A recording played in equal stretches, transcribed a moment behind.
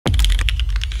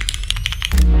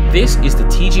This is the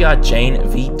TGR Jane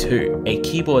V2, a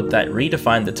keyboard that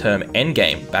redefined the term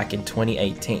endgame back in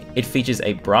 2018. It features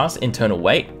a brass internal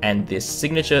weight and this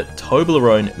signature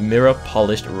Toblerone mirror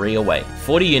polished rear weight.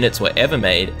 40 units were ever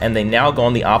made, and they now go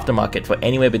on the aftermarket for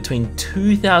anywhere between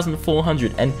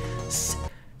 $2,400 and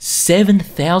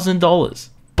 $7,000.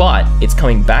 But it's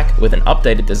coming back with an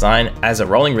updated design as a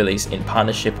rolling release in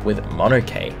partnership with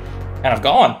Monoke. And I've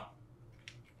gone.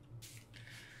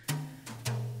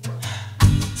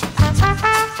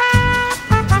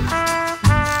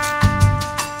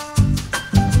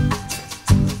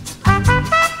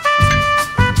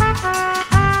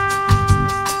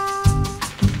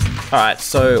 Alright,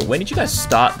 so when did you guys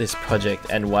start this project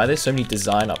and why there's so many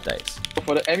design updates?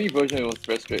 For the ME version, it was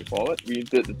very straightforward. We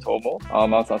did the Tomo. I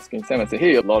was asking Sam, I said,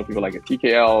 hey, a lot of people like a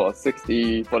TKL or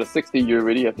 60. For the 60, you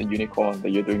already have the unicorn that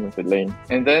you're doing with the lane.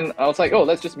 And then I was like, oh,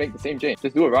 let's just make the same Jane.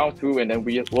 Just do a round 2 and then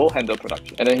we will handle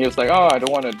production. And then he was like, oh, I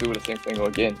don't want to do the same thing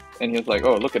again. And he was like,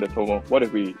 oh, look at the Tomo. What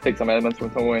if we take some elements from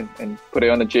Tomo and put it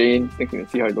on the Jane, thinking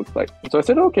to see how it looks like. So I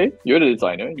said, okay, you're the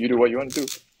designer. You do what you want to do.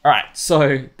 Alright,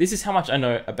 so this is how much I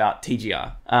know about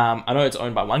TGR. I know it's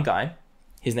owned by one guy.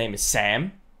 His name is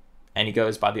Sam, and he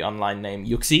goes by the online name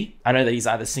Yuxi. I know that he's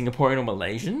either Singaporean or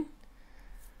Malaysian.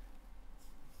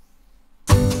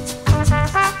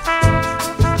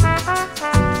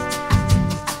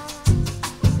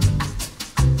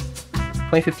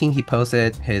 2015, he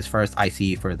posted his first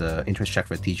IC for the interest check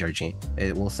for TGR Jane.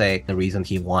 It will say the reason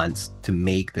he wants to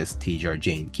make this TGR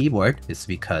Jane keyboard is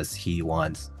because he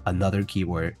wants another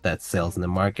keyboard that sells in the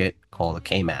market called a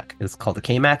KMac. It's called the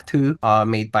KMac 2,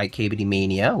 made by KBD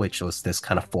Mania, which was this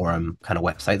kind of forum kind of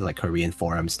website, like Korean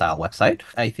forum style website.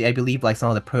 I believe like some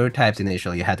of the prototypes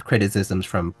initially had criticisms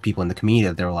from people in the community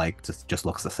that they were like, just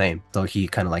looks the same. So he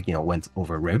kind of like, you know, went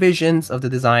over revisions of the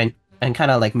design and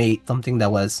kind of like made something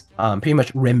that was pretty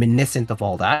much reminiscent of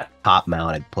all that. Top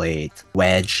mounted plate,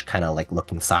 wedge kind of like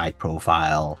looking side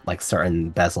profile, like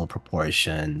certain bezel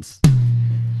proportions.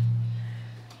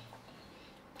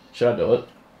 Should I do it?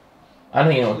 I don't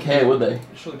think anyone would care, would they?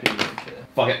 Surely people don't care.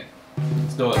 Fuck it.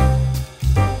 Let's do it.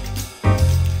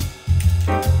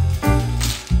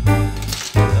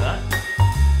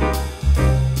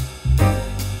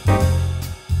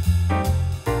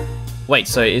 Wait,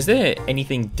 so is there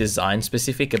anything design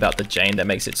specific about the Jane that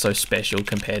makes it so special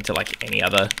compared to like any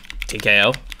other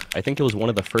TKL? I think it was one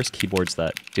of the first keyboards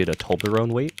that did a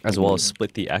Toblerone weight, as well as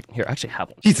split the here. I actually have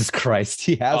one. Jesus Christ,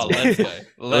 he has one. Let's go. It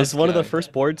was one of the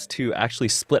first boards to actually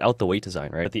split out the weight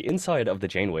design, right? But the inside of the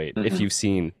Jane weight, if you've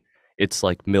seen, it's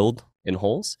like milled in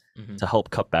holes to help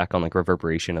cut back on like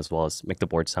reverberation as well as make the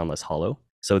board sound less hollow.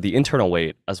 So the internal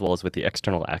weight, as well as with the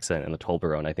external accent and the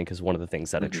Toblerone, I think is one of the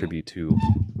things that attribute to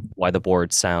why the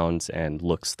board sounds and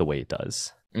looks the way it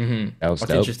does. That's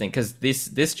interesting because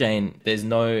this Jane, there's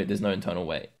no internal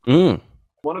weight.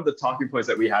 One of the talking points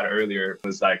that we had earlier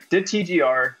was like, did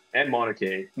TGR and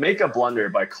Monoke make a blunder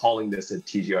by calling this a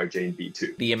TGR Jane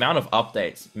V2? The amount of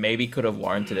updates maybe could have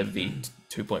warranted a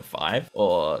V2.5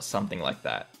 or something like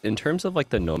that. In terms of like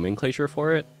the nomenclature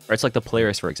for it, or it's like the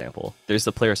Polaris, for example. There's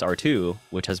the Polaris R2,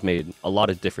 which has made a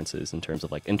lot of differences in terms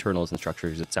of like internals and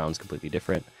structures. It sounds completely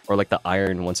different. Or like the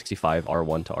Iron 165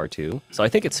 R1 to R2. So I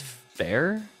think it's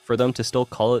fair for them to still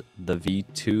call it the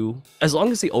V2. As long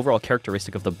as the overall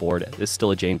characteristic of the board is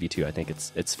still a Jane V2, I think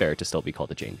it's fair to still be called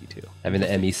a Jane V2. Having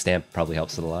the ME stamp probably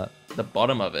helps it a lot. The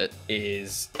bottom of it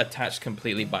is attached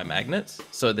completely by magnets,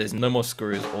 so there's no more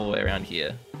screws all the way around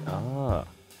here. Ah.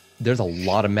 There's a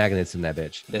lot of magnets in that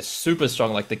bitch. They're super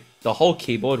strong, like the whole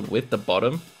keyboard with the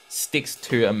bottom sticks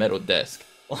to a metal desk.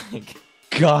 Like,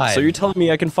 God. So you're telling me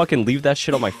I can fucking leave that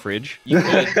shit on my fridge? You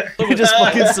could just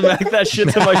fucking smack that shit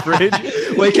to my fridge?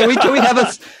 Wait, can we have a...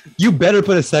 You better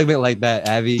put a segment like that,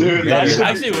 Abby. Dude, I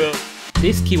actually will.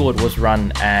 This keyboard was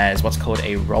run as what's called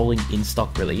a rolling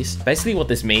in-stock release. Basically what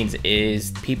this means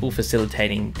is people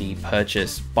facilitating the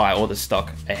purchase buy all the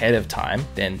stock ahead of time,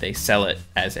 then they sell it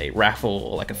as a raffle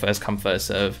or like a first come first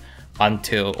serve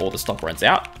until all the stock runs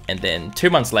out, and then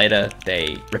 2 months later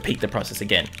they repeat the process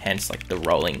again, hence like the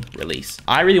rolling release.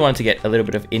 I really wanted to get a little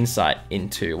bit of insight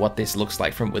into what this looks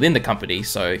like from within the company,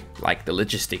 so like the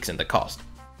logistics and the cost.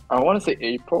 I want to say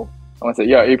April. I want to say,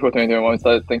 yeah, April 2021, we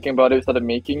started thinking about it, started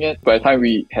making it. By the time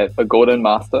we had a golden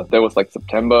master, that was like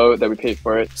September that we paid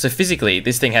for it. So physically,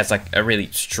 this thing has like a really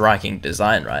striking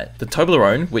design, right? The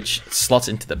Toblerone, which slots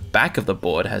into the back of the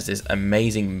board, has this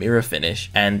amazing mirror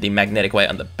finish, and the magnetic weight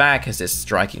on the back has this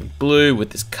striking blue with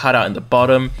this cutout in the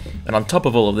bottom. And on top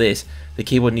of all of this, the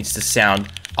keyboard needs to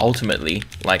sound ultimately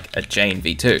like a Jane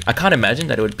V2. I can't imagine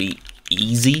that it would be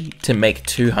easy to make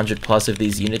 200 plus of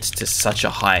these units to such a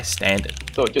high standard?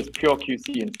 So just pure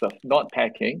QC and stuff, not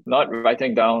packing, not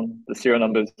writing down the serial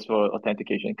numbers for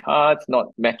authentication cards, not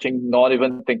matching, not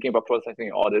even thinking about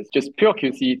processing orders. Just pure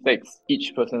QC takes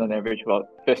each person on average about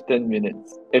 15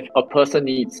 minutes. If a person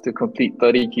needs to complete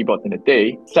 30 keyboards in a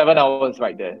day, 7 hours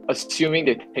right there. Assuming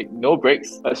they take no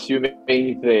breaks, assuming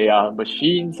they are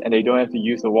machines and they don't have to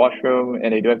use the washroom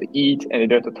and they don't have to eat and they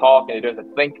don't have to talk and they don't have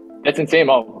to think. That's an insane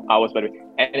amount of hours, by the way,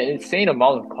 and an insane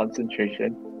amount of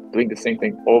concentration doing the same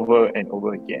thing over and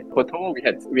over again. For total,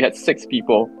 we had 6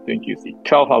 people doing QC,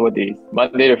 12-hour days,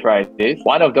 Monday to Fridays.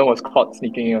 One of them was caught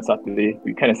sneaking in on Saturday.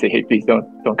 We kind of say, hey, please don't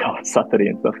come on Saturday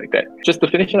and stuff like that. Just to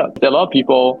finish it up, there are a lot of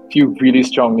people feel really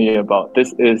strongly about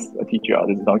this is a TGR,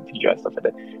 this is not a TGR, stuff like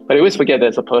that. But they always forget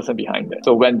there's a person behind it.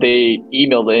 So when they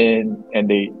email in and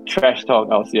they trash talk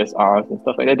our CSRs and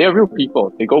stuff like that, they're real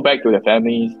people. They go back to their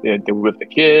families, they're with the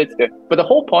kids. But the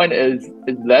whole point is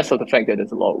less of the fact that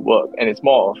there's a lot of work, and it's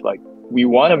more of like, we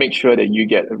want to make sure that you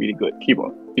get a really good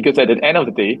keyboard, because at the end of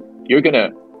the day, you're going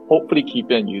to hopefully keep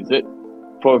it and use it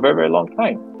for a very, very long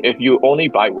time. If you only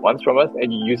buy once from us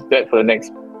and you use that for the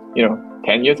next,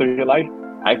 10 years of your life,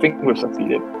 I think we've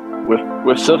succeeded.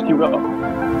 We've served you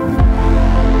well.